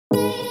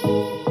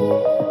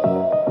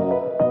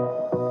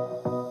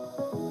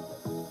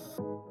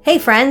Hey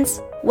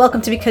friends,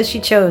 welcome to Because She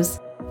Chose.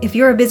 If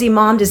you're a busy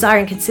mom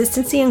desiring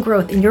consistency and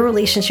growth in your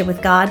relationship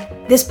with God,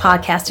 this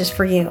podcast is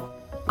for you.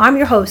 I'm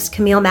your host,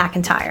 Camille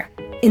McIntyre.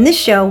 In this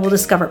show, we'll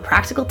discover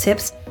practical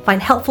tips,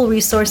 find helpful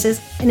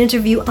resources, and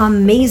interview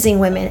amazing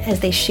women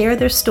as they share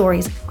their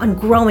stories on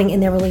growing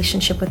in their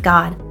relationship with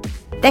God.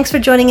 Thanks for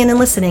joining in and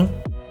listening.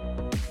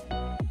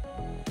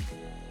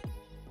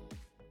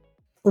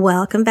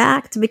 Welcome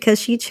back to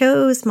Because She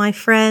Chose, my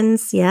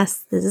friends.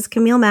 Yes, this is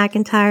Camille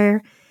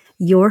McIntyre,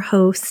 your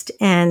host,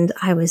 and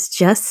I was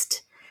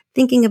just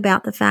thinking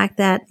about the fact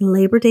that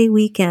Labor Day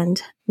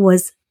weekend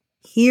was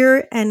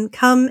here and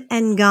come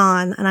and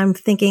gone, and I'm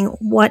thinking,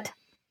 what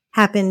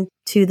happened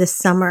to the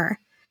summer?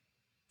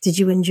 Did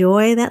you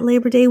enjoy that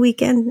Labor Day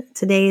weekend?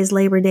 Today is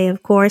Labor Day,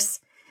 of course.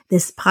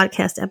 This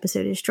podcast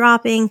episode is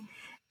dropping,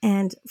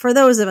 and for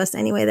those of us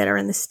anyway that are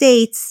in the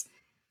States,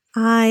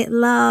 I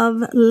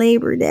love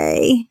Labor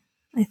Day.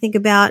 I think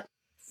about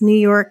New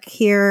York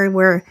here.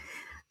 We're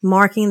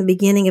marking the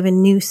beginning of a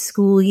new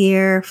school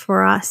year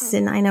for us.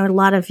 And I know a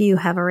lot of you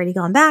have already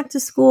gone back to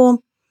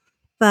school,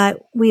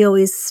 but we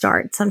always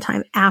start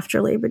sometime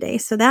after Labor Day.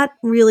 So that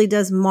really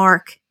does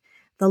mark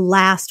the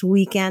last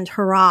weekend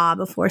hurrah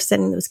before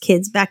sending those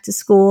kids back to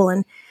school.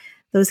 And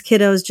those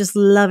kiddos just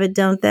love it,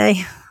 don't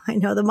they? I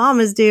know the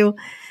mamas do.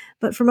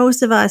 But for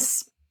most of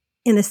us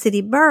in the city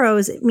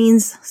boroughs, it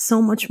means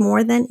so much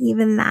more than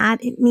even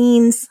that. It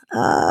means,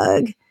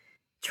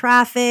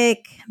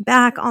 traffic,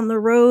 back on the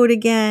road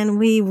again.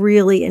 We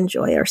really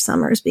enjoy our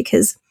summers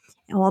because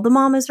all the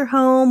mamas are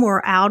home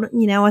or out, at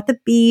the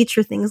beach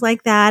or things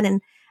like that.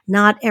 And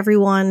not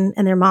everyone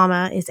and their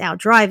mama is out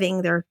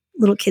driving their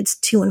little kids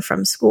to and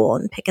from school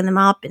and picking them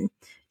up and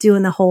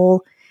doing the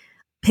whole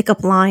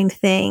pickup line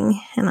thing.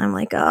 And I'm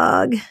like,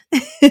 ugh.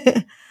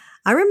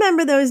 I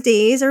remember those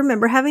days. I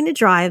remember having to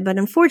drive, but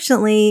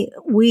unfortunately,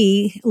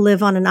 we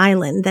live on an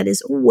island that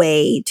is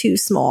way too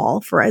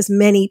small for as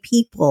many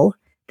people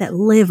that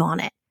live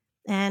on it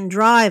and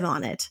drive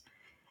on it.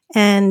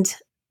 And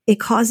it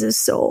causes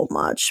so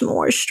much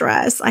more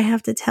stress. I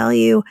have to tell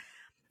you,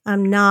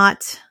 I'm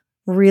not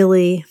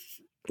really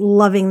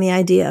loving the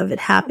idea of it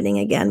happening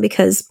again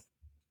because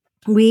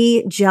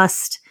we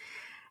just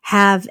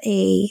have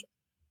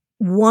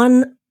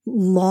one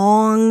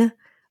long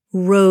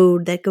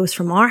road that goes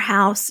from our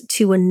house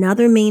to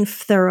another main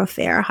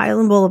thoroughfare,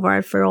 Highland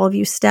Boulevard, for all of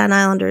you Staten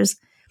Islanders.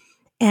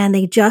 And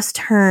they just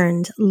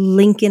turned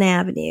Lincoln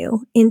Avenue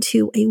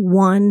into a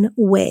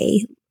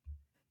one-way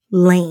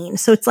lane.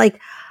 So it's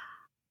like,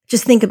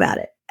 just think about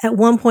it. At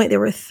one point, there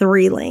were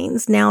 3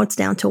 lanes. Now it's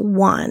down to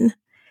 1.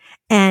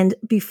 And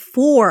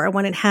before,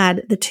 when it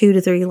had the 2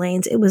 to 3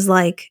 lanes, it was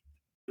like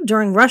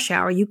during rush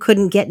hour, you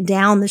couldn't get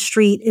down the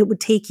street. It would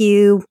take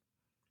you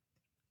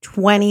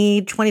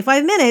 20,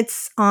 25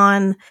 minutes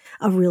on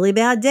a really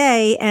bad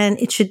day. And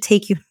it should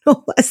take you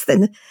no less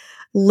than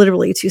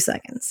literally 2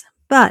 seconds.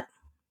 But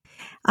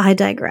I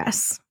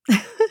digress.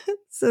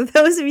 So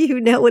those of you who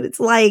know what it's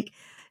like,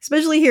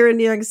 especially here in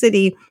New York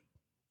City,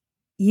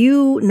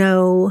 you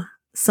know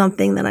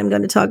something that I'm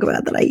going to talk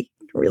about that I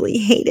really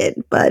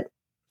hated, but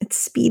it's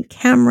speed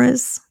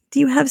cameras. Do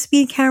you have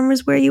speed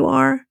cameras where you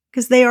are?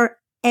 Because they are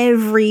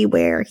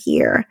everywhere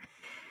here.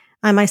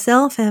 I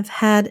myself have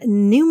had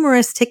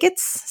numerous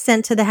tickets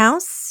sent to the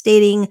house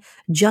stating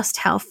just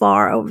how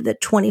far over the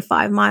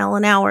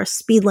 25-mile-an-hour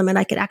speed limit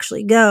I could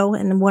actually go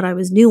and what I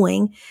was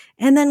doing,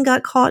 and then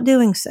got caught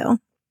doing so.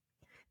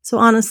 So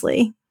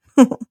honestly,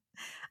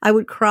 I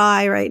would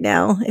cry right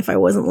now if I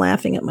wasn't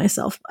laughing at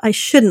myself. I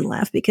shouldn't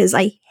laugh because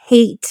I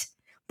hate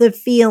the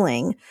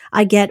feeling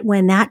I get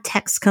when that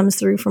text comes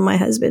through from my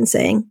husband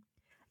saying,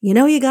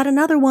 you got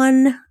another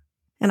one.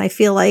 And I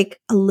feel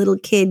like a little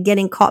kid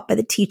getting caught by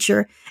the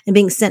teacher and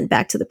being sent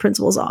back to the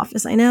principal's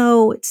office. I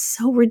know it's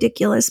so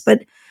ridiculous,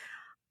 but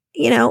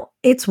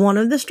it's one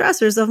of the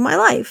stressors of my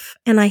life.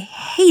 And I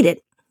hate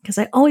it because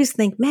I always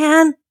think,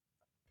 man,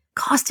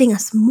 costing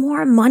us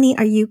more money.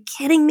 Are you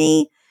kidding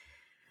me?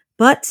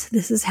 But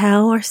this is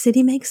how our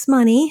city makes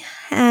money.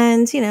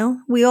 And,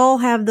 we all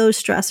have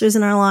those stressors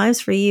in our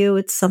lives. For you,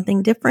 it's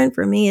something different.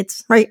 For me,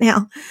 it's right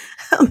now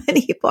how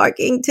many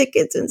parking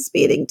tickets and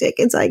speeding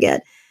tickets I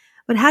get.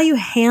 But how you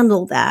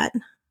handle that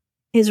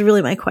is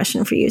really my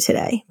question for you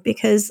today,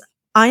 because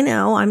I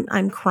know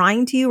I'm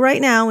crying to you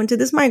right now into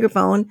this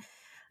microphone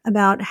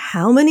about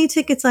how many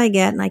tickets I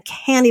get, and I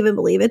can't even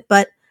believe it,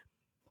 but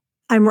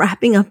I'm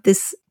wrapping up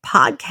this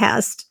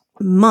podcast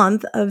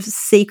month of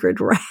sacred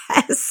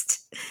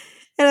rest.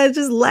 And I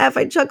just laugh.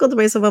 I chuckle to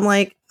myself. I'm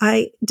like,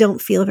 I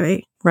don't feel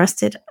very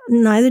rested.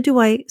 Neither do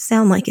I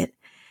sound like it,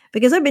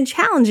 because I've been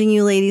challenging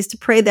you ladies to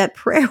pray that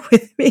prayer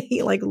with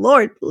me. Like,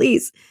 Lord,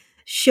 please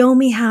show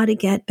me how to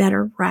get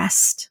better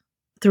rest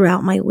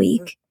throughout my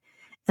week.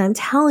 And I'm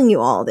telling you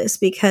all this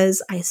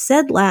because I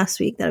said last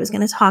week that I was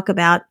going to talk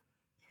about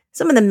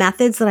some of the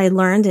methods that I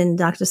learned in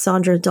Dr.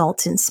 Saundra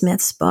Dalton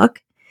Smith's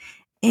book.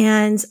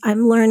 And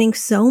I'm learning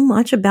so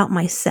much about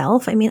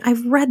myself. I mean,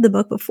 I've read the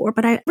book before,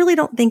 but I really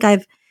don't think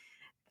I've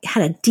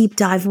had a deep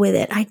dive with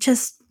it. I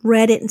just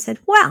read it and said,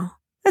 wow,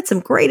 that's some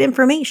great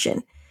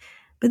information.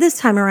 But this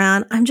time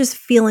around, I'm just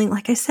feeling,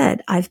 like I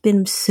said, I've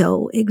been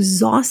so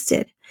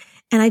exhausted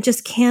and I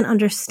just can't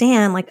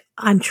understand. Like,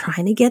 I'm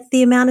trying to get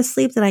the amount of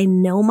sleep that I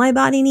know my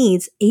body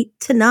needs, 8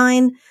 to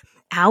 9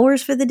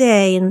 hours for the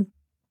day, and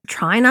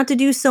try not to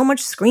do so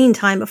much screen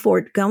time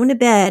before going to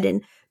bed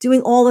and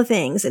doing all the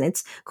things. And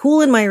it's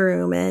cool in my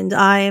room and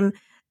I'm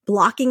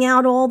blocking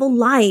out all the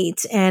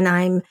light and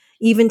I'm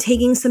even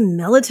taking some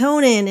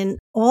melatonin and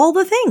all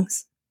the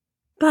things.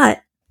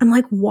 But I'm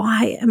like,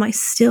 why am I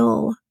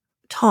still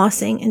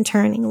tossing and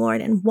turning,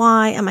 Lord? And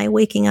why am I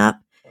waking up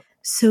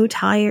so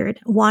tired?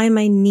 Why am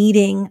I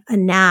needing a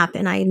nap?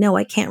 And I know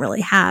I can't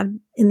really have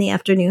in the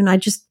afternoon. I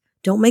just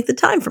don't make the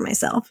time for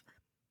myself.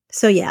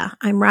 So yeah,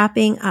 I'm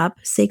wrapping up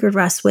Sacred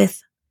Rest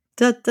with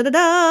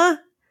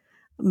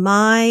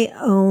my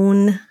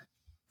own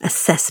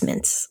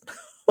assessments.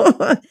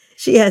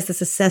 She has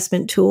this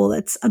assessment tool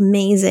that's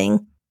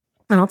amazing.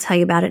 And I'll tell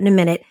you about it in a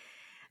minute.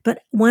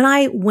 But when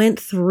I went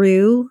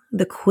through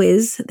the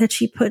quiz that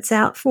she puts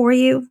out for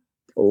you,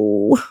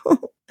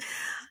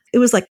 it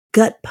was like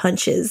gut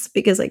punches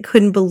because I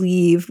couldn't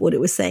believe what it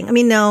was saying. I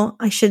mean, no,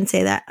 I shouldn't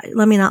say that.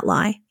 Let me not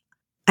lie.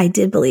 I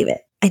did believe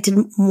it. I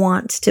didn't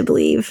want to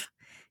believe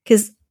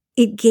because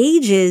it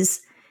gauges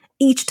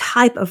each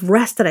type of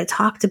rest that I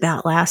talked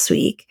about last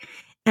week.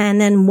 And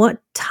then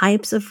what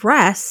types of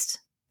rest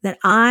that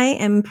I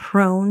am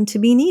prone to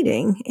be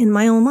needing in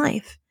my own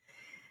life.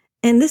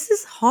 And this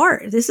is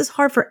hard. This is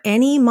hard for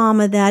any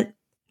mama that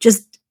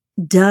just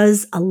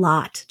does a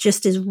lot,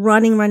 just is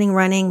running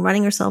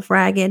herself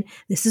ragged.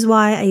 This is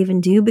why I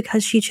even do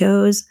Because She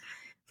Chose,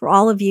 for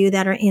all of you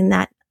that are in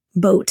that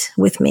boat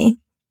with me.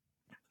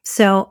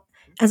 So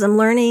as I'm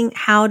learning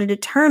how to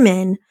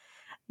determine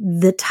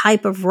the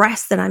type of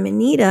rest that I'm in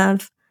need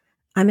of,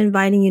 I'm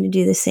inviting you to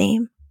do the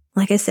same.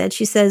 Like I said,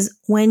 she says,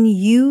 when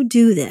you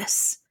do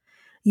this,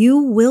 you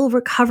will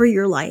recover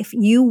your life.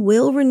 You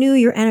will renew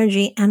your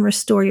energy and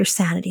restore your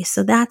sanity.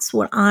 So that's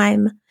what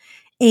I'm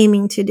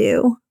aiming to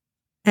do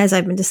as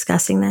I've been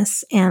discussing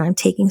this, and I'm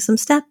taking some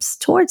steps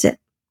towards it.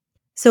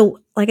 So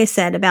like I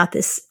said about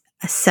this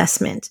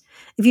assessment,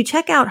 if you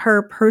check out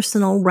her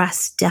personal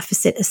rest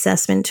deficit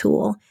assessment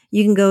tool,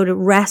 you can go to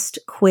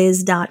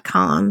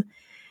restquiz.com.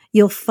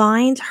 You'll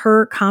find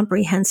her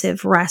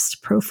comprehensive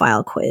rest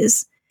profile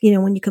quiz.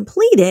 When you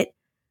complete it,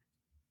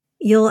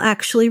 you'll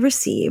actually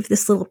receive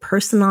this little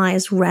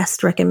personalized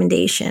rest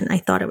recommendation. I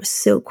thought it was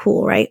so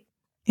cool, right?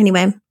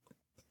 Anyway,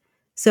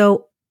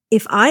 so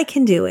if I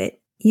can do it,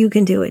 you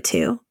can do it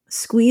too.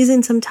 Squeeze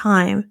in some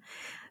time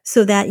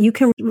so that you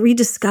can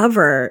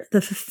rediscover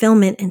the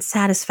fulfillment and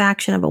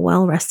satisfaction of a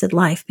well-rested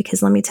life.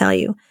 Because let me tell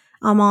you,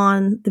 I'm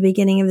on the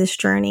beginning of this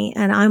journey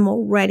and I'm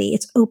already,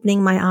 it's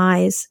opening my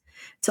eyes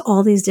to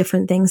all these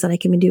different things that I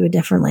can be doing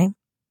differently.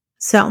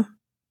 So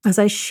as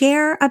I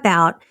share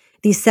about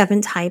these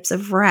 7 types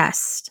of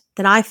rest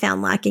that I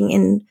found lacking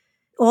in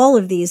all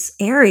of these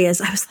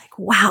areas, I was like,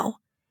 wow,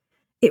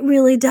 it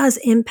really does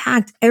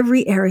impact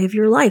every area of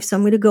your life. So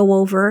I'm going to go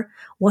over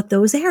what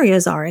those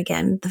areas are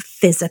again. The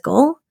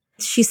physical.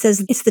 She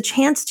says it's the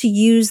chance to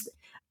use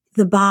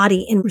the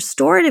body in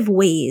restorative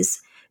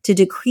ways to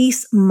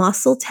decrease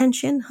muscle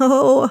tension.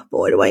 Oh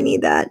boy, do I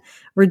need that.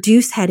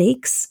 Reduce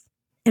headaches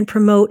and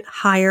promote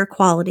higher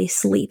quality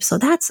sleep. So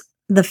that's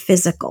the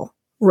physical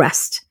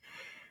rest.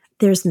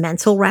 There's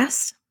mental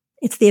rest.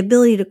 It's the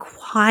ability to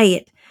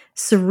quiet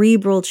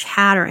cerebral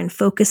chatter and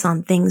focus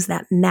on things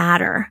that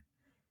matter.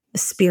 The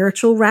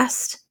spiritual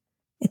rest.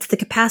 It's the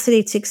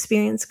capacity to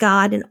experience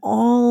God in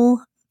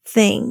all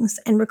things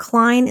and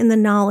recline in the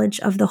knowledge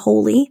of the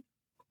holy.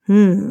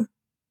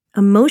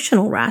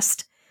 Emotional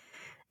rest.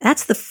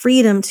 That's the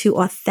freedom to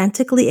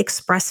authentically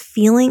express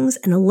feelings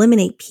and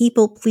eliminate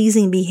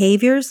people-pleasing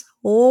behaviors.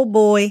 Oh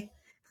boy.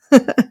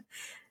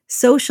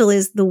 Social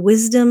is the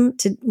wisdom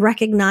to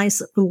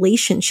recognize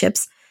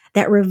relationships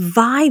that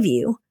revive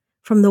you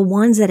from the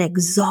ones that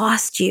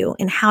exhaust you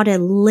and how to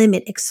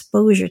limit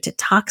exposure to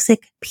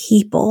toxic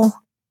people.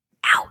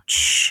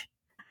 Ouch.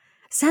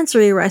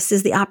 Sensory rest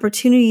is the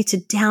opportunity to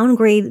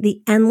downgrade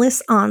the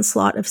endless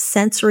onslaught of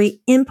sensory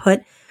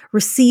input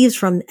received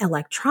from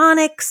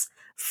electronics,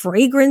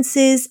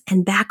 fragrances,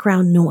 and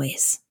background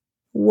noise.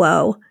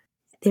 Whoa.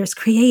 There's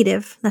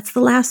creative. That's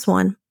the last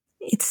one.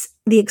 It's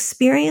the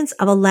experience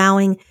of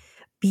allowing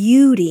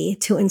beauty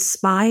to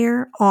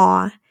inspire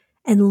awe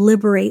and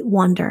liberate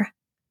wonder.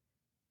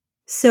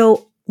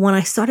 So when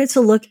I started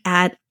to look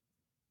at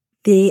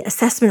the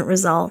assessment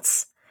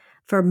results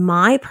for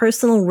my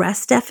personal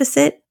rest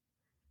deficit,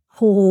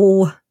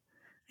 I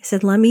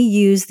said, let me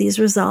use these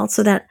results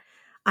so that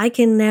I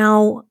can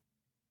now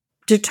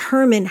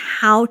determine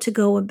how to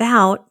go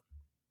about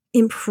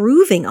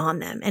improving on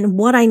them and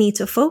what I need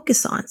to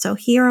focus on. So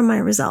here are my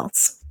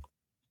results.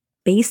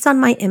 Based on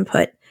my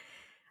input,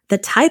 the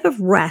type of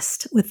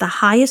rest with the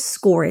highest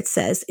score, it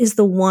says, is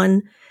the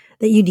one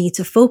that you need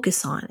to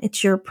focus on.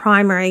 It's your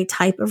primary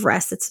type of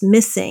rest that's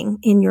missing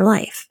in your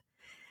life.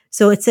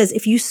 So it says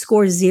if you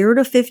score 0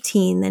 to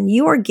 15, then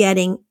you are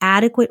getting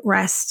adequate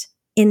rest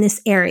in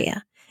this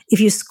area. If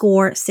you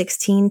score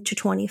 16 to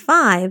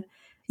 25,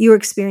 you're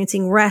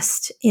experiencing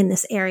rest in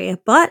this area,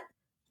 but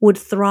would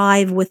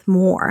thrive with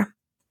more.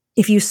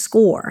 If you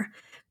score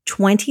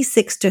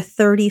 26 to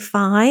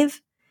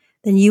 35,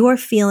 then you are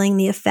feeling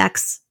the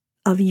effects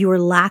of your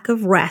lack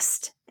of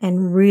rest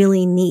and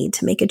really need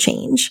to make a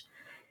change.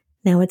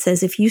 Now it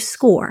says if you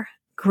score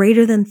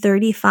greater than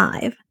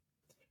 35,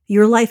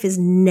 your life is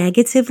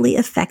negatively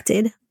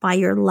affected by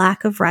your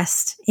lack of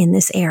rest in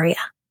this area.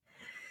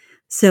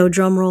 So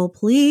drum roll,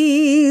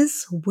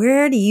 please.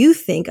 Where do you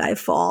think I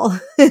fall?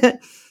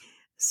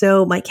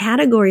 So my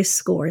category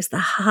score is the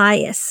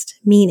highest,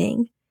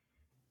 meaning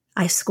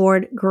I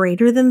scored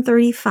greater than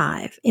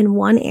 35 in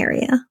one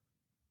area,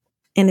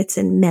 and it's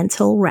in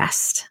mental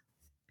rest.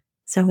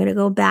 So I'm going to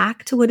go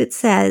back to what it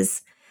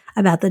says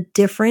about the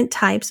different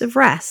types of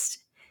rest.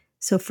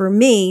 So for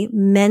me,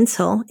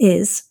 mental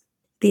is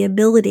the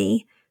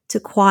ability to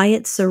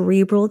quiet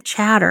cerebral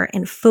chatter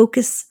and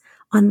focus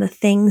on the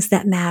things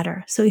that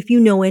matter. So if you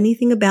know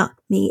anything about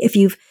me, if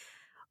you've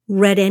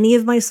read any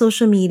of my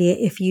social media,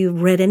 if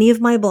you've read any of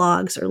my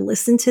blogs or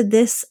listened to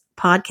this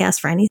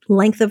podcast for any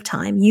length of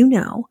time, you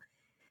know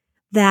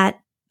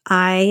that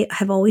I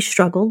have always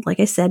struggled, like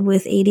I said,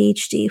 with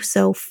ADHD.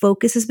 So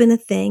focus has been a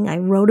thing. I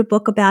wrote a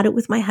book about it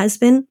with my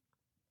husband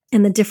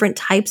and the different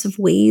types of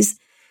ways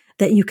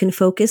that you can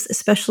focus,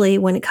 especially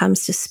when it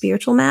comes to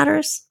spiritual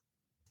matters.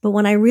 But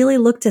when I really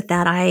looked at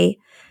that, I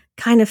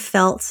kind of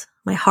felt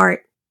my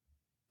heart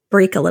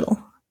break a little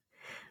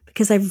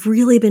because I've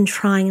really been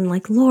trying and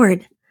like,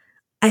 Lord,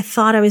 I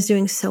thought I was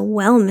doing so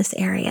well in this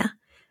area.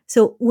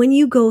 So when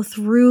you go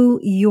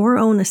through your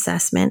own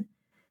assessment,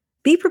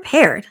 be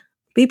prepared.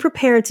 Be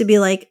prepared to be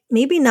like,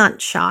 maybe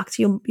not shocked.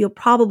 You'll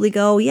probably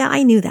go, yeah,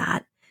 I knew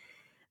that.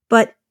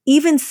 But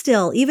even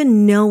still,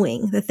 even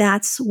knowing that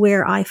that's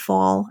where I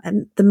fall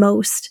the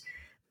most,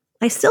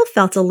 I still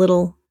felt a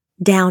little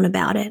down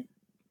about it.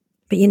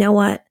 But you know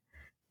what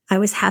I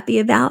was happy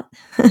about?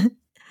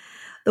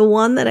 The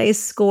one that I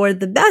scored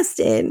the best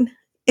in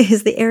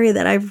is the area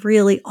that I've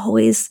really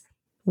always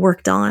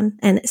worked on,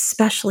 and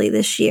especially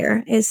this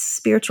year, is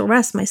spiritual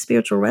rest. My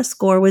spiritual rest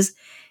score was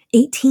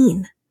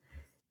 18.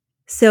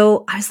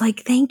 So I was like,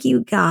 thank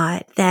you,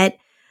 God, that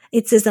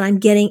it says that I'm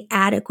getting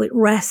adequate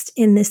rest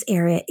in this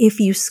area if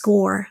you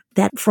score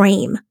that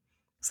frame.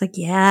 It's like,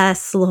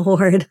 yes,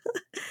 Lord,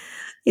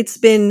 it's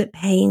been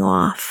paying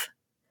off.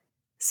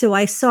 So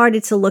I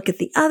started to look at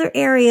the other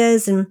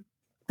areas, and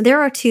there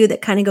are two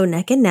that kind of go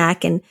neck and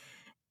neck, and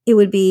it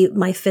would be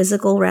my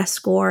physical rest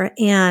score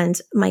and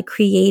my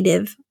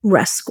creative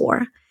rest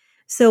score.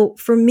 So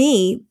for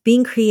me,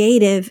 being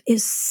creative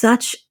is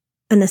such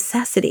a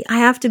necessity. I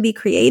have to be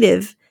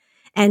creative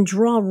and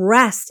draw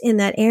rest in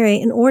that area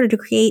in order to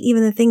create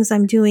even the things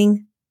I'm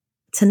doing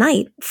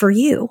tonight for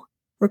you,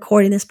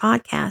 recording this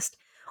podcast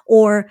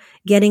or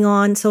getting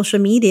on social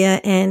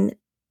media and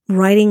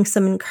writing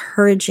some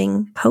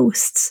encouraging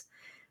posts.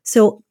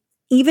 So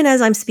even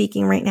as I'm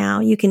speaking right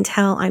now, you can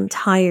tell I'm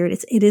tired.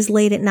 It is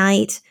late at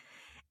night,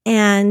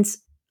 and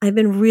I've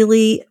been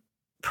really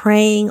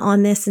praying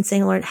on this and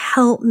saying, Lord,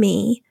 help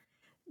me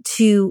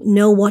to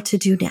know what to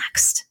do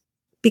next.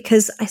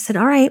 Because I said,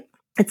 all right,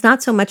 it's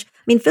not so much,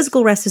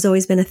 physical rest has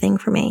always been a thing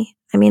for me.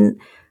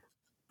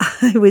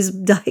 I was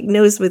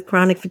diagnosed with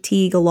chronic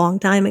fatigue a long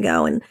time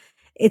ago, and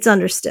it's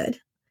understood.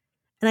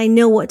 And I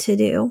know what to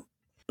do.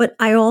 But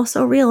I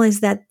also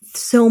realized that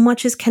so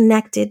much is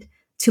connected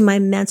to my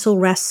mental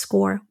rest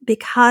score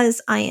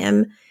because I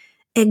am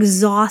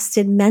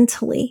exhausted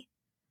mentally.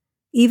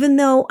 Even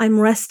though I'm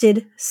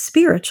rested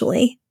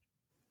spiritually,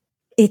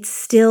 it's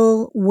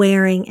still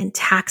wearing and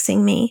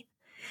taxing me.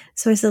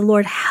 So I said,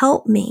 Lord,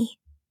 help me.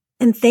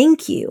 And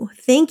thank you.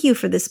 Thank you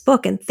for this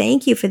book. And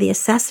thank you for the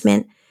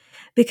assessment,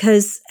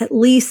 because at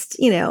least,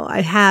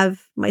 I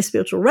have my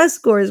spiritual rest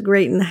score is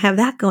great and I have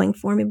that going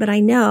for me. But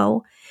I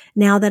know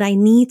now that I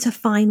need to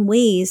find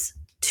ways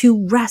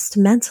to rest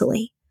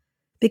mentally,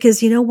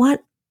 because you know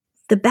what?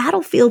 The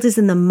battlefield is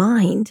in the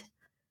mind.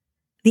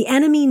 The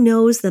enemy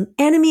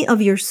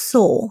of your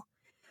soul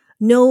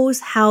knows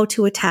how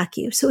to attack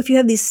you. So if you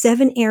have these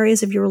 7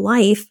 areas of your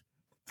life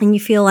and you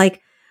feel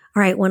like,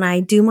 all right, when I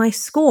do my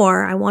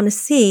score, I want to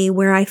see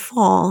where I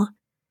fall,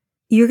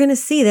 you're going to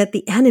see that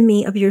the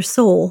enemy of your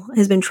soul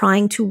has been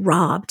trying to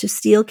rob, to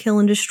steal, kill,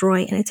 and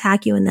destroy and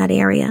attack you in that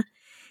area.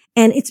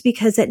 And it's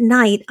because at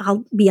night,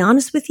 I'll be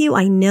honest with you,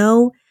 I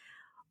know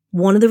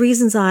one of the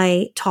reasons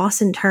I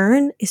toss and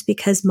turn is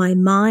because my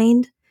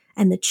mind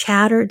and the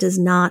chatter does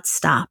not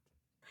stop.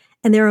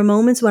 And there are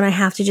moments when I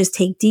have to just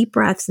take deep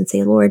breaths and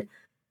say, Lord,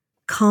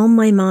 calm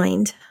my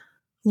mind.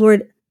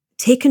 Lord,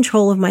 take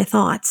control of my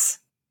thoughts.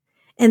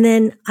 And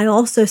then I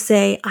also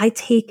say, I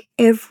take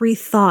every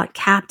thought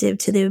captive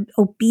to the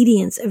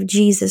obedience of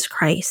Jesus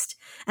Christ,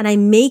 and I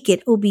make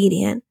it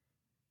obedient.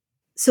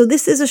 So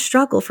this is a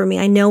struggle for me.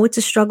 I know it's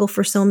a struggle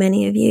for so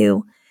many of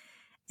you.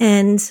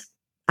 And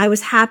I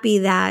was happy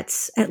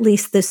that at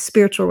least the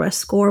spiritual rest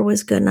score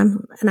was good.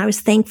 And I was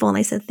thankful. And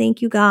I said,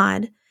 thank you,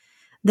 God,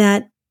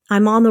 that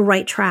I'm on the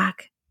right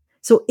track.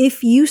 So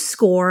if you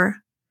score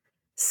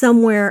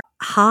somewhere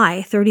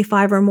high,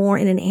 35 or more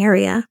in an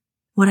area,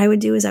 what I would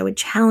do is I would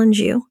challenge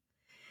you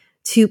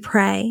to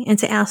pray and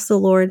to ask the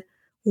Lord,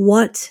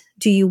 what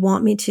do you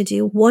want me to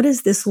do? What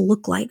does this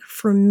look like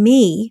for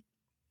me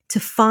to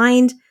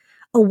find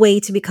a way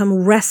to become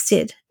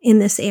rested in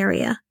this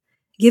area?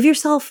 Give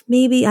yourself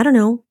maybe, I don't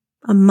know,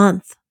 a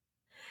month.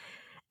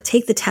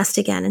 Take the test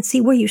again and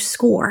see where you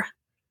score,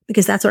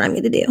 because that's what I'm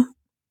going to do.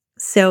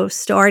 So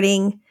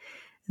starting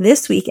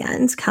this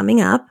weekend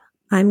coming up,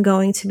 I'm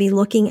going to be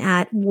looking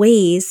at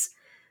ways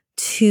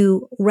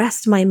to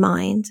rest my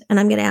mind. And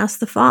I'm going to ask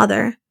the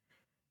Father,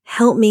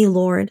 help me,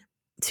 Lord,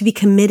 to be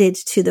committed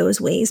to those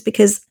ways.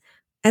 Because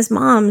as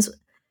moms,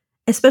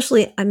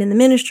 especially I'm in the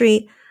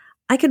ministry,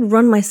 I could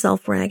run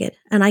myself ragged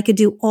and I could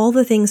do all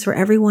the things for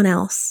everyone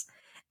else.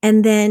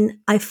 And then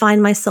I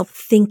find myself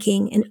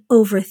thinking and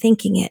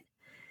overthinking it.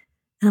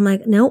 And I'm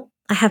like, nope,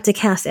 I have to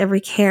cast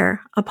every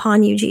care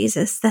upon you,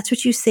 Jesus. That's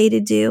what you say to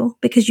do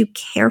because you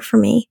care for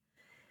me.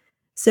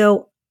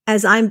 So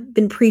as I've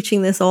been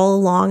preaching this all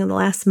along in the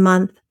last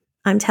month,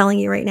 I'm telling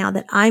you right now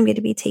that I'm going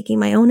to be taking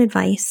my own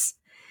advice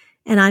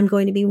and I'm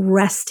going to be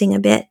resting a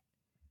bit.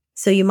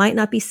 So you might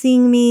not be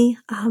seeing me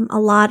a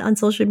lot on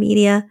social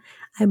media.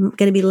 I'm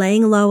going to be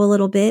laying low a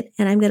little bit,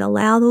 and I'm going to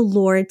allow the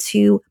Lord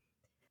to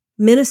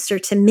minister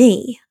to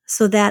me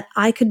so that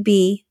I could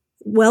be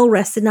well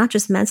rested, not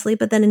just mentally,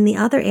 but then in the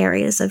other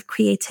areas of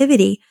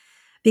creativity.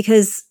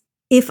 Because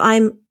if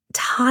I'm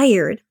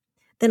tired,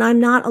 then I'm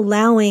not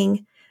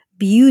allowing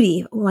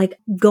beauty, like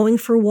going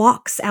for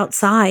walks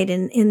outside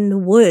and in the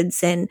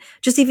woods and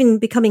just even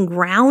becoming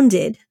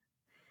grounded.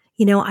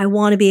 You know, I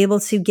want to be able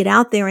to get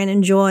out there and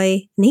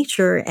enjoy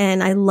nature.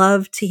 And I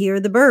love to hear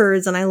the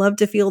birds and I love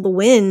to feel the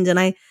wind and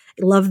I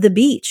love the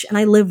beach and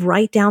I live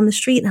right down the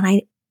street and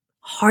I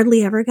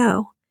hardly ever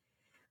go.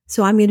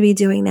 So I'm going to be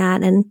doing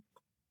that. And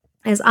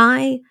as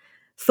I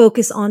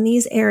focus on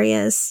these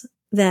areas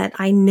that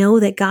I know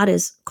that God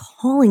is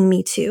calling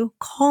me to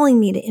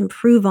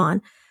improve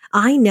on,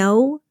 I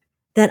know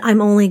that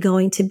I'm only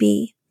going to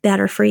be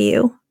better for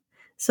you.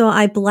 So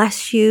I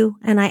bless you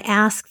and I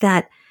ask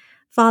that,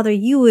 Father,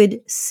 you would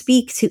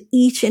speak to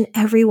each and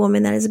every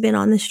woman that has been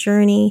on this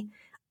journey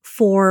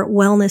for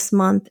Wellness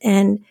Month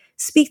and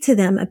speak to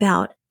them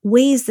about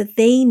ways that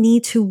they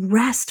need to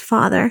rest,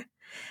 Father.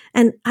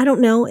 And I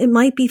don't know, it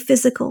might be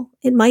physical.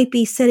 It might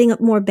be setting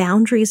up more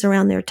boundaries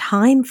around their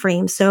time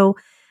frame so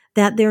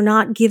that they're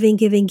not giving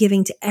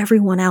to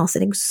everyone else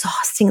and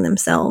exhausting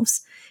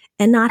themselves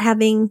and not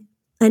having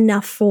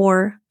enough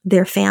for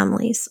their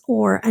families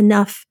or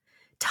enough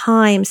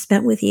time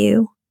spent with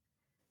you.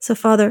 So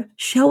Father,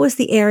 show us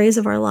the areas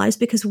of our lives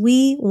because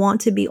we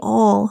want to be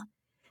all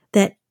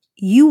that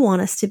you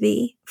want us to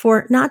be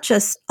for not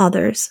just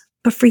others,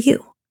 but for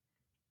you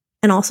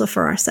and also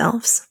for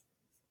ourselves.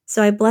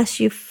 So I bless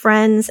you,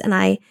 friends, and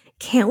I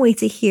can't wait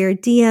to hear.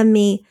 DM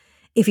me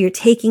if you're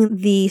taking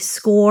the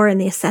score and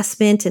the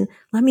assessment and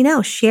let me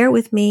know. Share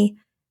with me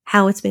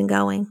how it's been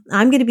going.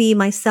 I'm going to be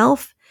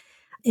myself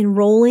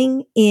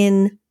enrolling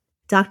in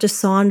Dr.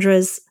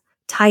 Sandra's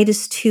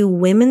Titus 2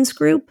 women's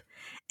group,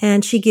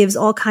 and she gives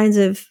all kinds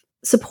of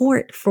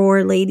support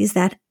for ladies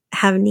that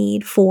have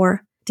need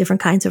for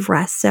different kinds of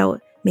rest. So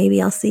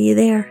maybe I'll see you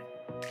there.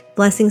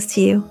 Blessings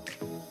to you.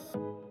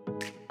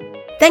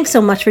 Thanks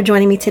so much for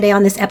joining me today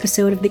on this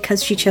episode of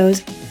Because She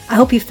Chose. I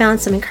hope you found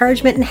some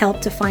encouragement and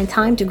help to find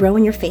time to grow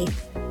in your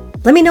faith.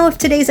 Let me know if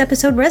today's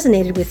episode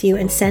resonated with you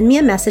and send me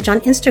a message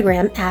on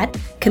Instagram at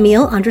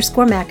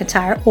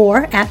Camille_McIntyre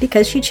or at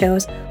Because She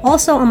Chose,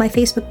 also on my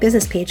Facebook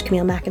business page,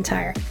 Camille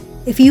McIntyre.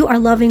 If you are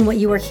loving what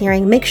you are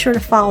hearing, make sure to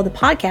follow the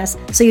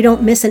podcast so you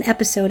don't miss an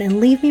episode and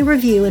leave me a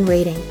review and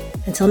rating.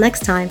 Until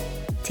next time,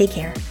 take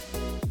care.